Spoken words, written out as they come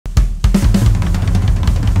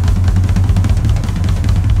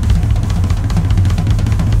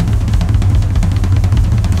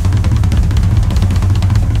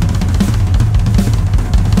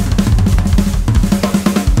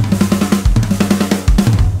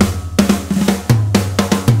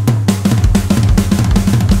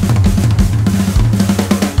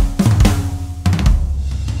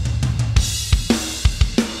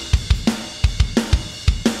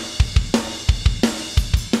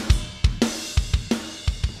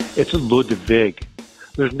It's a Ludwig.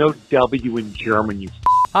 There's no W in German, you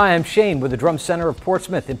Hi, I'm Shane with the Drum Center of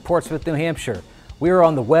Portsmouth in Portsmouth, New Hampshire. We are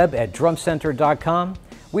on the web at drumcenter.com.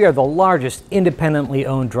 We are the largest independently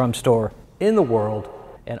owned drum store in the world,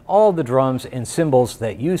 and all the drums and cymbals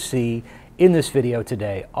that you see in this video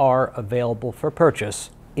today are available for purchase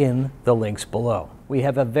in the links below. We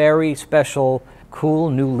have a very special, cool,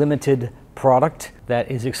 new limited product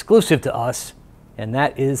that is exclusive to us, and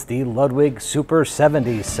that is the Ludwig Super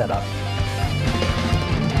 70s setup.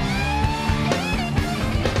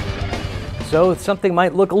 So something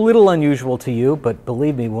might look a little unusual to you, but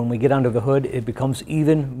believe me, when we get under the hood, it becomes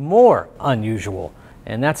even more unusual.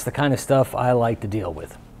 And that's the kind of stuff I like to deal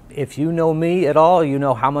with. If you know me at all, you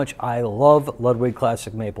know how much I love Ludwig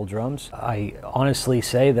classic maple drums. I honestly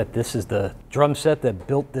say that this is the drum set that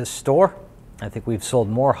built this store. I think we've sold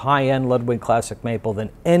more high-end Ludwig classic maple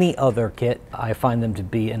than any other kit. I find them to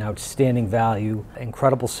be an outstanding value,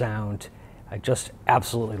 incredible sound. I just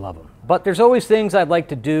absolutely love them. But there's always things I'd like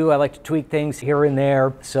to do. I like to tweak things here and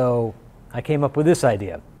there, so I came up with this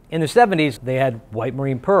idea. In the 70s, they had white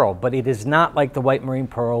marine pearl, but it is not like the white marine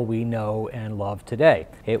pearl we know and love today.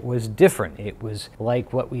 It was different. It was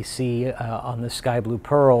like what we see on the sky blue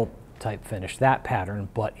pearl type finish, that pattern,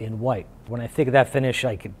 but in white. When I think of that finish,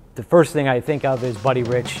 the first thing I think of is Buddy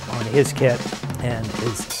Rich on his kit and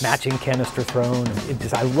his matching canister throne.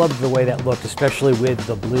 I loved the way that looked, especially with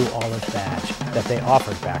the blue olive badge that they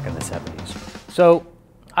offered back in the 70s. So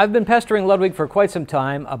I've been pestering Ludwig for quite some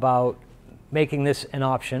time about making this an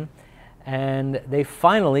option, and they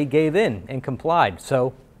finally gave in and complied.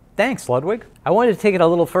 So thanks, Ludwig. I wanted to take it a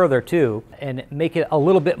little further too and make it a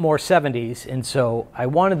little bit more 70s, and so I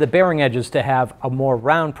wanted the bearing edges to have a more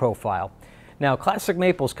round profile. Now, classic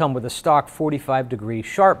maples come with a stock 45-degree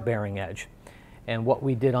sharp bearing edge, and what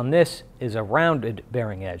we did on this is a rounded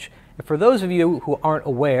bearing edge. And for those of you who aren't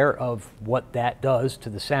aware of what that does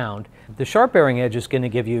to the sound, the sharp bearing edge is going to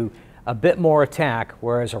give you a bit more attack,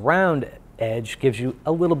 whereas a round edge gives you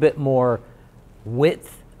a little bit more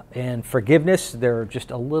width and forgiveness. They're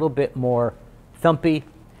just a little bit more thumpy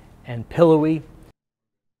and pillowy.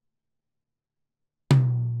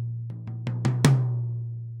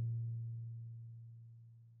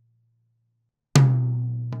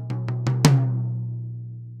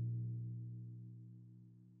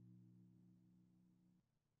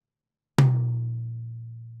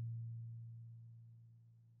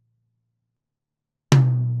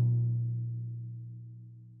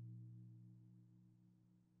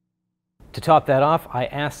 To top that off, I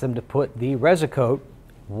asked them to put the Resicoat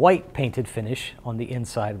white painted finish on the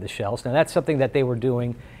inside of the shells. Now that's something that they were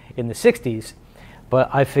doing in the 60s, but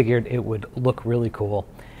I figured it would look really cool,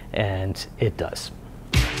 and it does.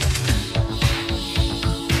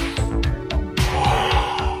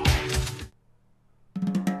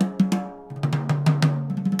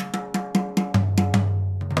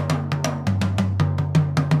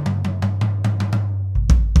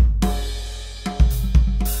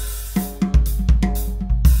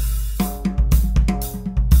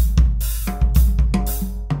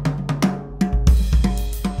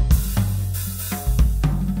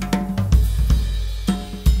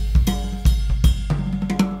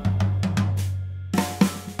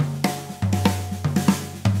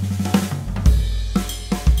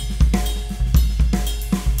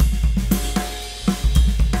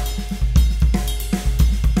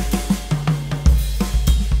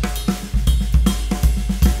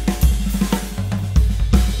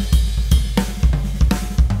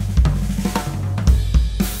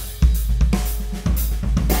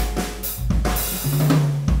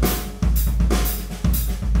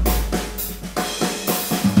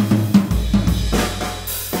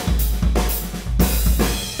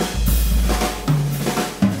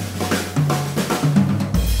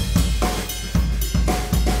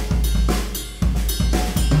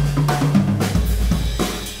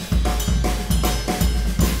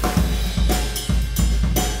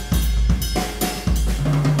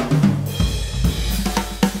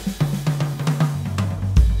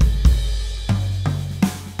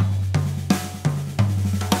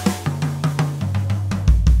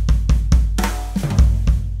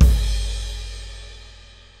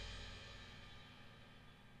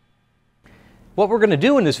 What we're going to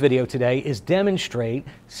do in this video today is demonstrate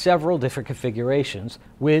several different configurations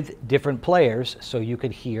with different players so you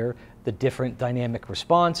could hear the different dynamic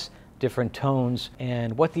response, different tones,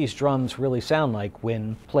 and what these drums really sound like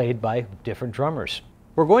when played by different drummers.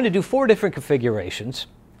 We're going to do 4 different configurations,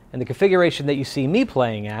 and the configuration that you see me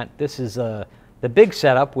playing at, this is the big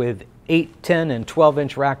setup with 8, 10, and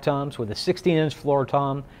 12-inch rack toms with a 16-inch floor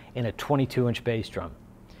tom and a 22-inch bass drum.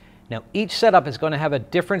 Now each setup is going to have a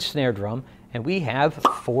different snare drum, and we have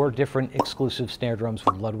 4 different exclusive snare drums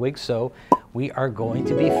with Ludwig, so we are going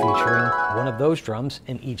to be featuring one of those drums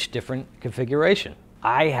in each different configuration.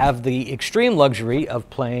 I have the extreme luxury of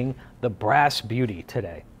playing the Brass Beauty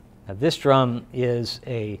today. Now this drum is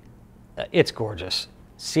it's gorgeous.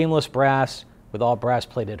 Seamless brass with all brass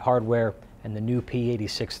plated hardware and the new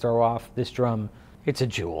P86 throw off. This drum, it's a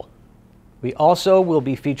jewel. We also will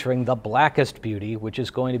be featuring the Blackest Beauty, which is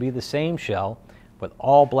going to be the same shell with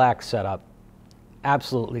all black setup,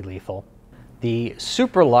 absolutely lethal. The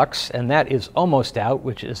Supraluxe, and that is almost out,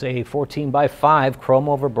 which is a 14x5 chrome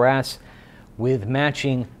over brass with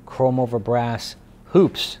matching chrome over brass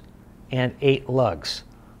hoops and 8 lugs.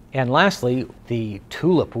 And lastly, the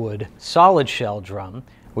Tulipwood solid shell drum,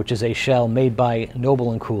 which is a shell made by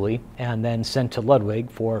Noble & Cooley and then sent to Ludwig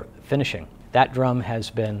for finishing. That drum has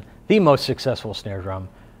been the most successful snare drum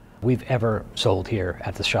we've ever sold here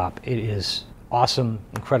at the shop. It is awesome,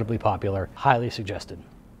 incredibly popular, highly suggested.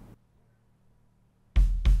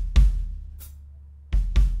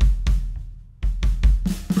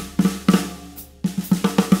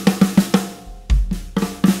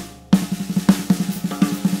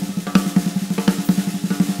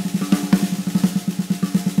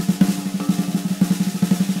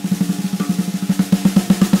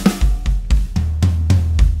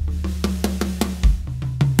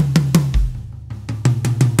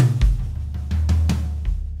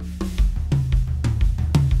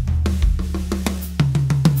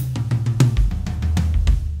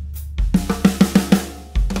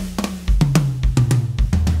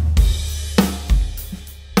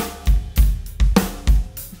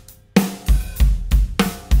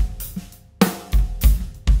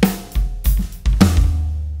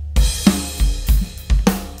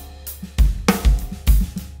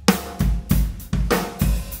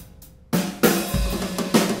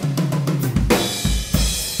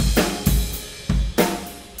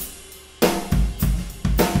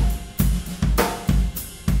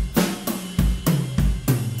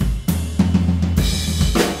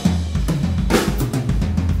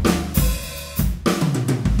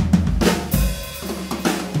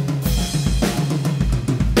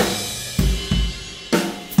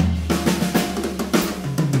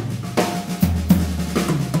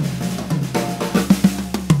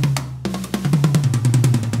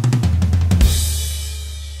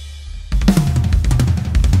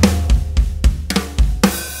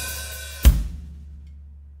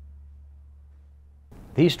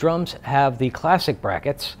 These drums have the classic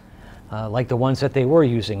brackets, like the ones that they were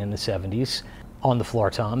using in the 70s on the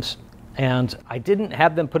floor toms. And I didn't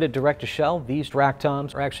have them put it direct to shell. These rack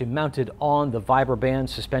toms are actually mounted on the Viberband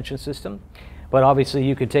suspension system. But obviously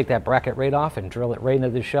you could take that bracket right off and drill it right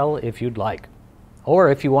into the shell if you'd like.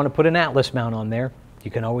 Or if you want to put an Atlas mount on there,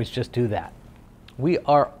 you can always just do that. We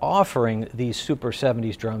are offering these Super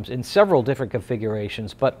 70s drums in several different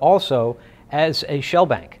configurations, but also as a shell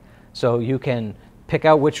bank. So you can pick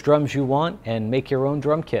out which drums you want and make your own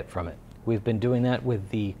drum kit from it. We've been doing that with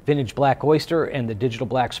the vintage Black Oyster and the digital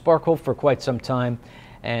Black Sparkle for quite some time,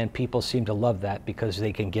 and people seem to love that because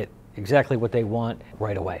they can get exactly what they want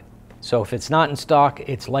right away. So if it's not in stock,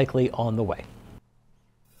 it's likely on the way.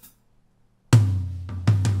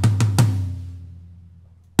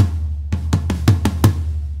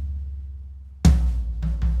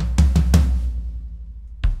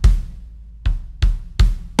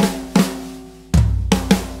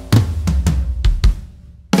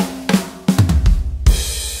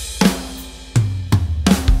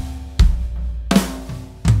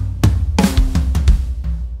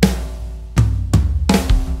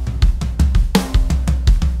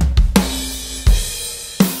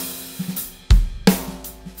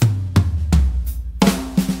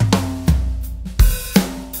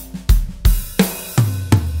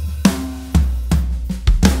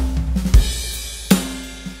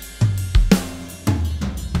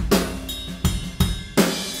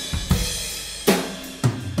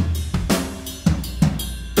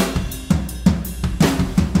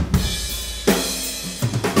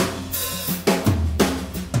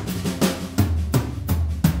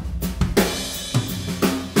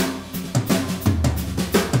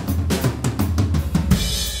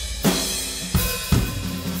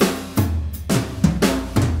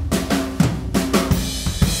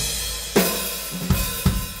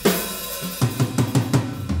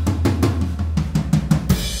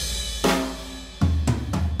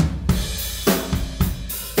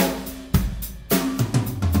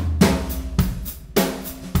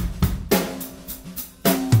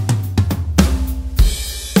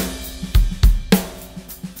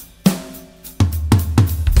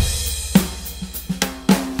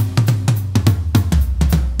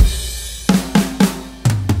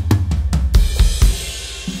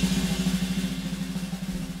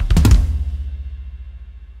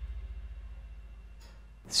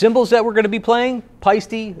 Cymbals that we're going to be playing,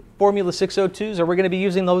 Paiste Formula 602s, are we going to be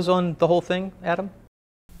using those on the whole thing, Adam?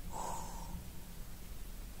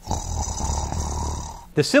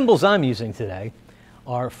 The cymbals I'm using today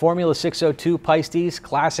are Formula 602 Paistes,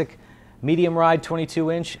 classic medium ride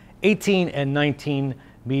 22-inch, 18 and 19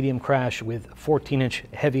 medium crash with 14-inch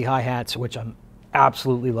heavy hi-hats, which I'm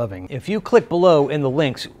absolutely loving. If you click below in the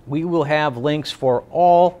links, we will have links for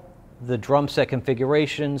all the drum set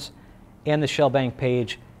configurations and the shell bank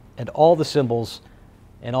page and all the cymbals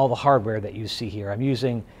and all the hardware that you see here. I'm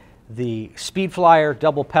using the Speedflyer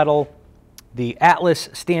double pedal, the Atlas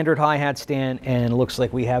standard hi-hat stand, and it looks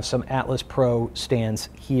like we have some Atlas Pro stands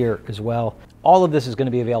here as well. All of this is going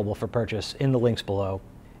to be available for purchase in the links below.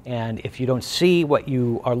 And if you don't see what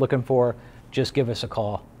you are looking for, just give us a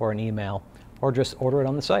call or an email, or just order it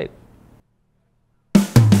on the site.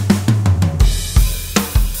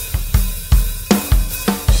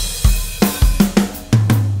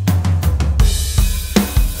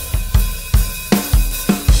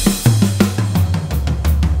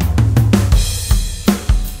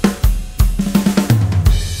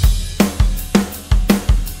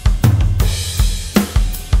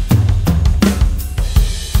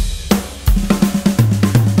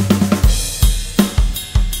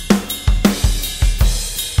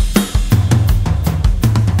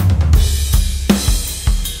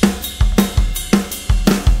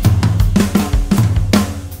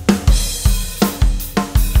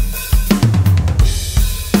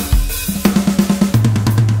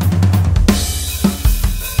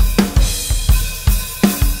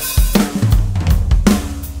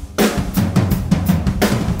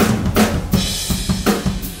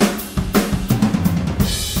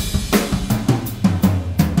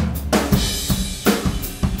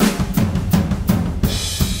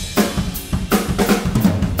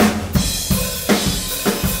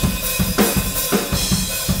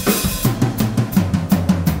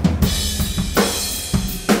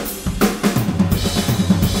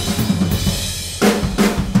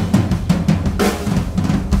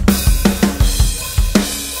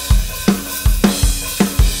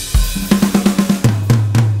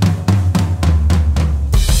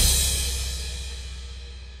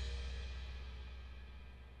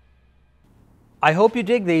 I hope you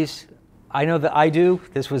dig these. I know that I do.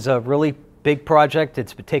 This was a really big project.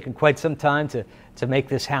 It's been taking quite some time to make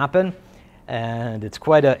this happen. And it's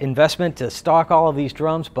quite an investment to stock all of these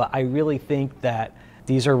drums, but I really think that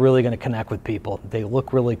these are really going to connect with people. They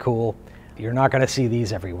look really cool. You're not going to see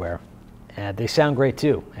these everywhere. And they sound great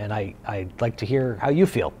too. And I'd like to hear how you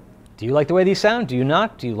feel. Do you like the way these sound? Do you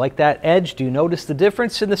not? Do you like that edge? Do you notice the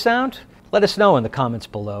difference in the sound? Let us know in the comments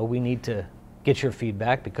below. We need to get your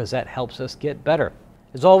feedback because that helps us get better.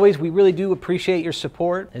 As always, we really do appreciate your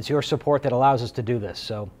support. It's your support that allows us to do this.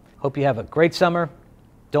 So hope you have a great summer.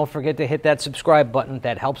 Don't forget to hit that subscribe button.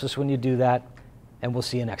 That helps us when you do that. And we'll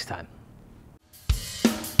see you next time.